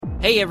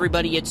Hey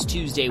everybody, it's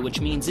Tuesday,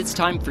 which means it's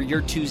time for your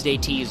Tuesday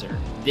teaser.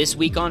 This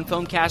week on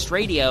Foamcast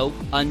Radio,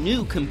 a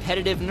new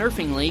competitive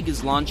Nerfing league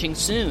is launching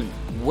soon.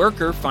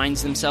 Worker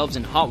finds themselves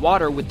in hot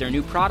water with their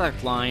new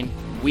product line.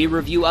 We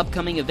review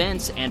upcoming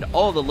events and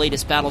all the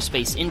latest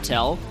Battlespace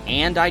intel,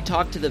 and I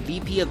talk to the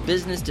VP of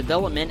Business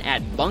Development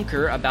at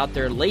Bunker about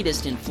their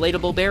latest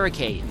inflatable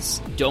barricades.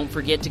 Don't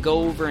forget to go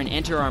over and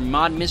enter our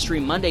Mod Mystery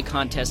Monday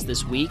contest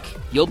this week.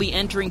 You'll be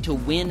entering to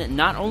win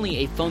not only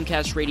a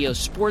Foamcast Radio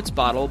sports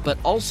bottle, but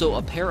also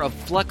a pair of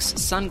Flux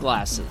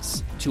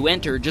sunglasses. To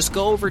enter, just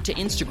go over to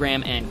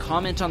Instagram and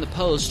comment on the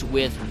post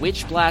with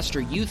which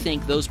blaster you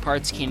think those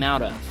parts came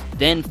out of.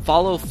 Then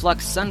follow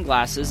Flux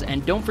Sunglasses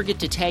and don't forget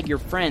to tag your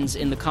friends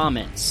in the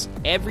comments.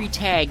 Every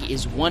tag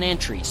is one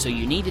entry, so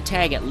you need to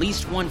tag at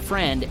least one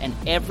friend, and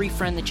every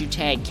friend that you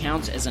tag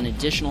counts as an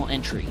additional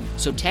entry.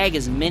 So tag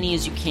as many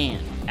as you can.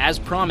 As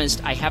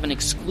promised, I have an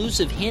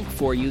exclusive hint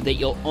for you that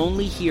you'll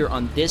only hear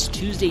on this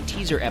Tuesday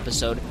teaser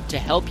episode to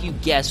help you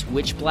guess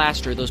which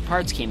blaster those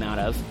parts came out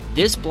of.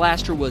 This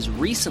blaster was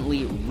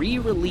recently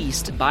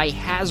re-released by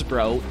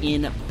Hasbro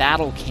in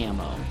Battle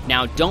Camo.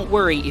 Now, don't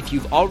worry if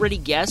you've already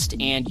guessed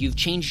and you've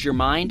changed your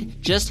mind,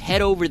 just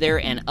head over there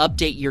and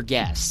update your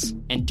guess.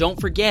 And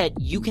don't forget,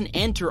 you can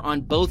enter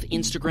on both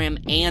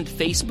Instagram and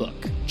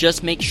Facebook.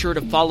 Just make sure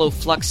to follow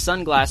Flux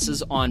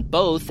Sunglasses on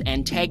both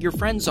and tag your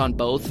friends on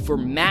both for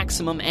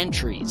maximum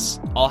entries.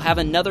 I'll have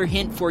another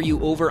hint for you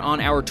over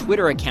on our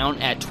Twitter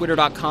account at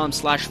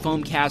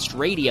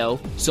twitter.com/foamcastradio,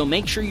 so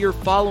make sure you're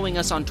following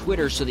us on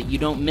Twitter so that you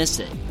don't miss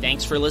it.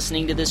 Thanks for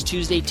listening to this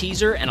Tuesday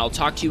teaser, and I'll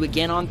talk to you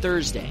again on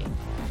Thursday.